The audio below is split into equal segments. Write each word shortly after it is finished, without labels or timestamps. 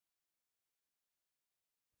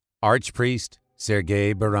Archpriest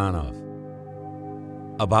Sergiy Baranov.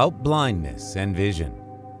 About blindness and vision.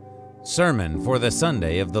 Sermon for the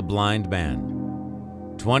Sunday of the Blind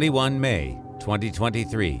Man. 21 May,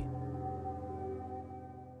 2023.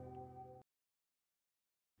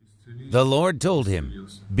 The Lord told him,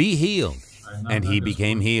 "Be healed," and he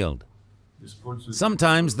became healed.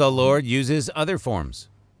 Sometimes the Lord uses other forms.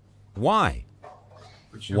 Why?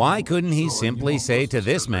 Why couldn't he simply say to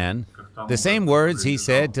this man the same words he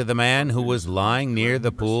said to the man who was lying near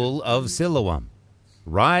the pool of Siloam?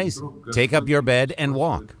 "Rise, take up your bed and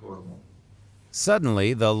walk."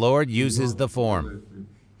 Suddenly the Lord uses the form.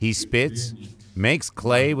 He spits, makes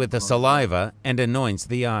clay with the saliva, and anoints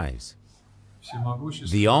the eyes.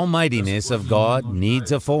 The almightiness of God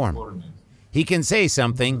needs a form. He can say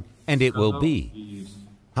something, and it will be.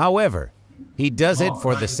 However, He does it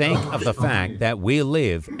for the sake of the fact that we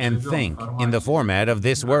live and think in the format of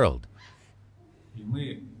this world.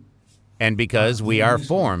 And because we are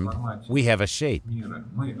formed, we have a shape.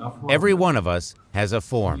 Every one of us has a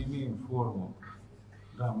form.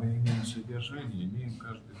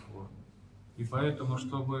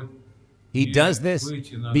 He does this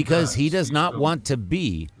because He does not want to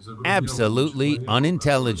be absolutely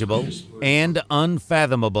unintelligible and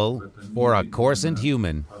unfathomable for a coarsened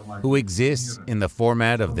human who exists in the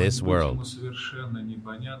format of this world.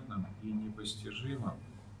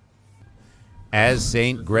 As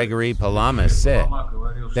St. Gregory Palamas said,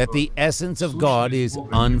 that the essence of God is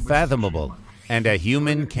unfathomable, and a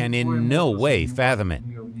human can in no way fathom it.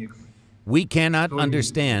 We cannot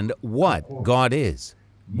understand what God is,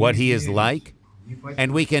 what He is like,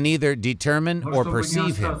 and we can either determine or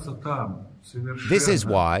perceive Him. This is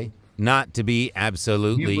why, not to be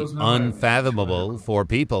absolutely unfathomable for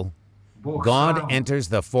people, God enters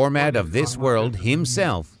the format of this world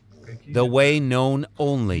Himself, the way known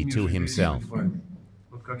only to Himself.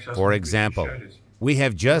 For example, we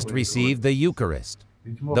have just received the Eucharist,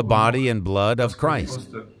 the body and blood of Christ.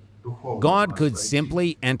 God could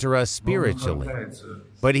simply enter us spiritually,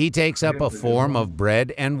 but He takes up a form of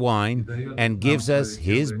bread and wine and gives us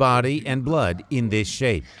His body and blood in this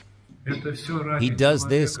shape. He does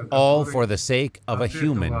this all for the sake of a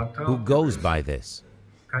human who goes by this.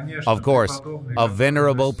 Of course, a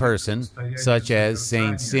venerable person, such as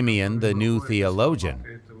Saint Simeon, the new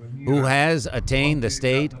theologian, who has attained the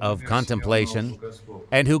state of contemplation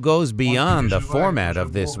and who goes beyond the format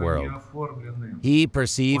of this world, he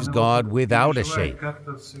perceives God without a shape.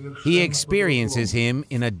 He experiences Him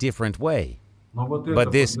in a different way.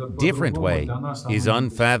 But this different way is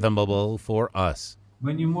unfathomable for us.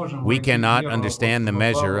 We cannot understand the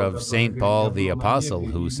measure of St. Paul the Apostle,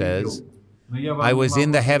 who says, "I was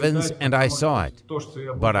in the heavens and I saw it,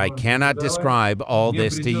 but I cannot describe all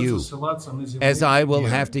this to you, as I will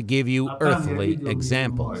have to give you earthly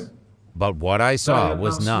examples. But what I saw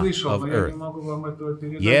was not of earth."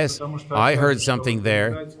 Yes, I heard something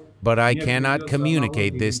there, but I cannot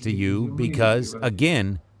communicate this to you because,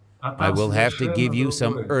 again, I will have to give you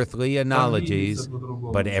some earthly analogies,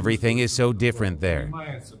 but everything is so different there.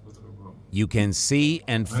 You can see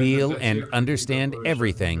and feel and understand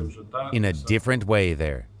everything in a different way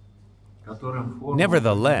there.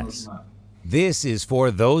 Nevertheless, this is for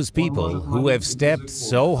those people who have stepped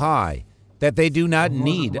so high that they do not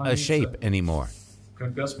need a shape anymore.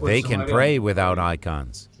 They can pray without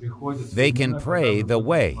icons. They can pray the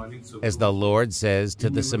way, as the Lord says to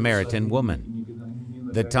the Samaritan woman.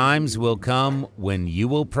 The times will come when you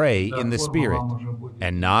will pray in the Spirit,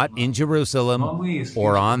 and not in Jerusalem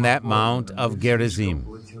or on that Mount of Gerizim.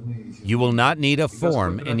 You will not need a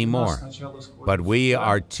form anymore, but we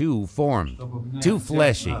are too formed, too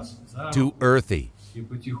fleshy, too earthy.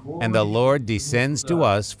 And the Lord descends to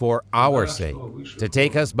us for our sake, to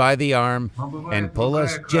take us by the arm and pull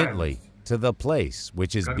us gently to the place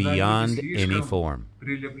which is beyond any form.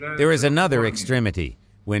 There is another extremity,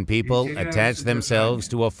 when people attach themselves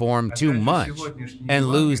to a form too much and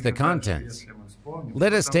lose the contents.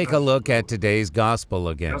 Let us take a look at today's gospel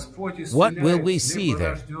again. What will we see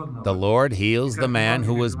there? The Lord heals the man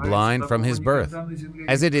who was blind from his birth.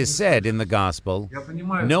 As it is said in the gospel,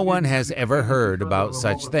 no one has ever heard about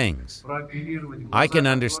such things. I can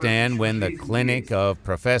understand when the clinic of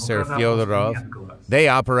Professor Fyodorov, they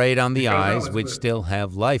operate on the eyes which still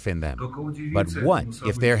have life in them. But what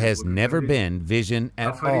if there has never been vision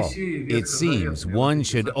at all? It seems one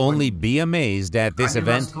should only be amazed at this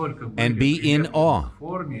event and be in awe.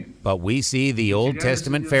 But we see the Old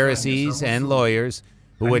Testament Pharisees and lawyers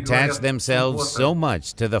who attach themselves so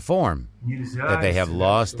much to the form that they have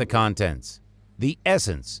lost the contents, the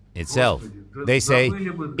essence itself. They say,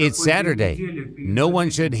 "It's Saturday. No one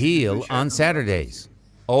should heal on Saturdays."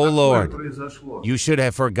 "O Lord, you should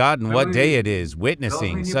have forgotten what day it is,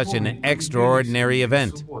 witnessing such an extraordinary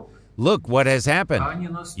event. Look what has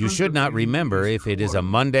happened. You should not remember if it is a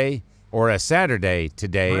Monday or a Saturday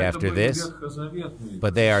today after this."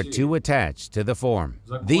 But they are too attached to the form.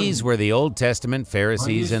 These were the Old Testament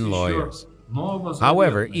Pharisees and lawyers.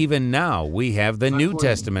 However, even now we have the New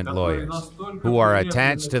Testament lawyers who are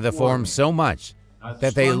attached to the form so much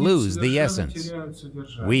that they lose the essence.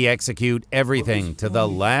 We execute everything to the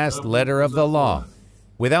last letter of the law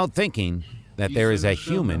without thinking that there is a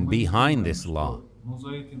human behind this law.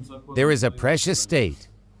 There is a precious state,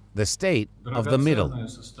 the state of the middle,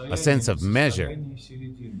 a sense of measure.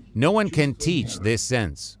 No one can teach this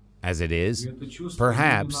sense, as it is,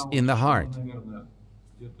 perhaps in the heart.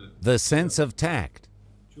 The sense of tact,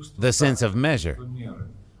 the sense of measure.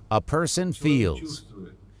 A person feels.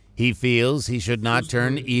 He feels he should not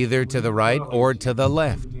turn either to the right or to the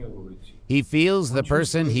left. He feels the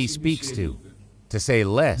person he speaks to say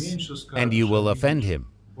less, and you will offend him.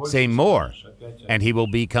 Say more, and he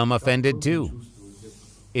will become offended too.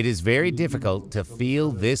 It is very difficult to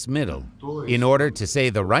feel this middle in order to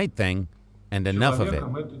say the right thing and enough of it.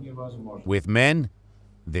 With men,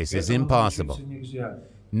 this is impossible.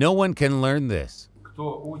 No one can learn this.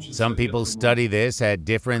 Some people study this at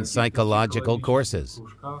different psychological courses.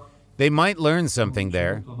 They might learn something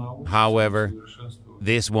there. However,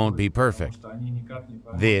 this won't be perfect.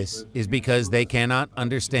 This is because they cannot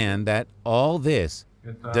understand that all this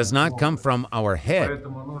does not come from our head,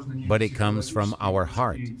 but it comes from our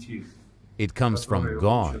heart. It comes from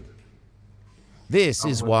God. This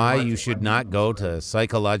is why you should not go to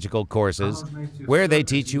psychological courses where they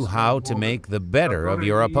teach you how to make the better of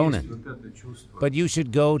your opponent. But you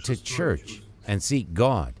should go to church and seek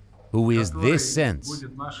God, who is this sense,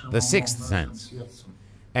 the sixth sense,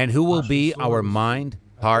 and who will be our mind,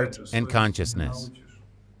 heart, and consciousness.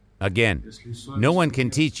 Again, no one can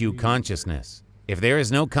teach you consciousness. If there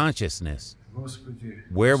is no consciousness,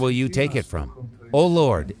 where will you take it from? O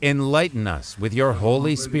Lord, enlighten us with your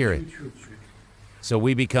Holy Spirit, so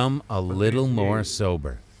we become a little more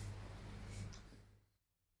sober.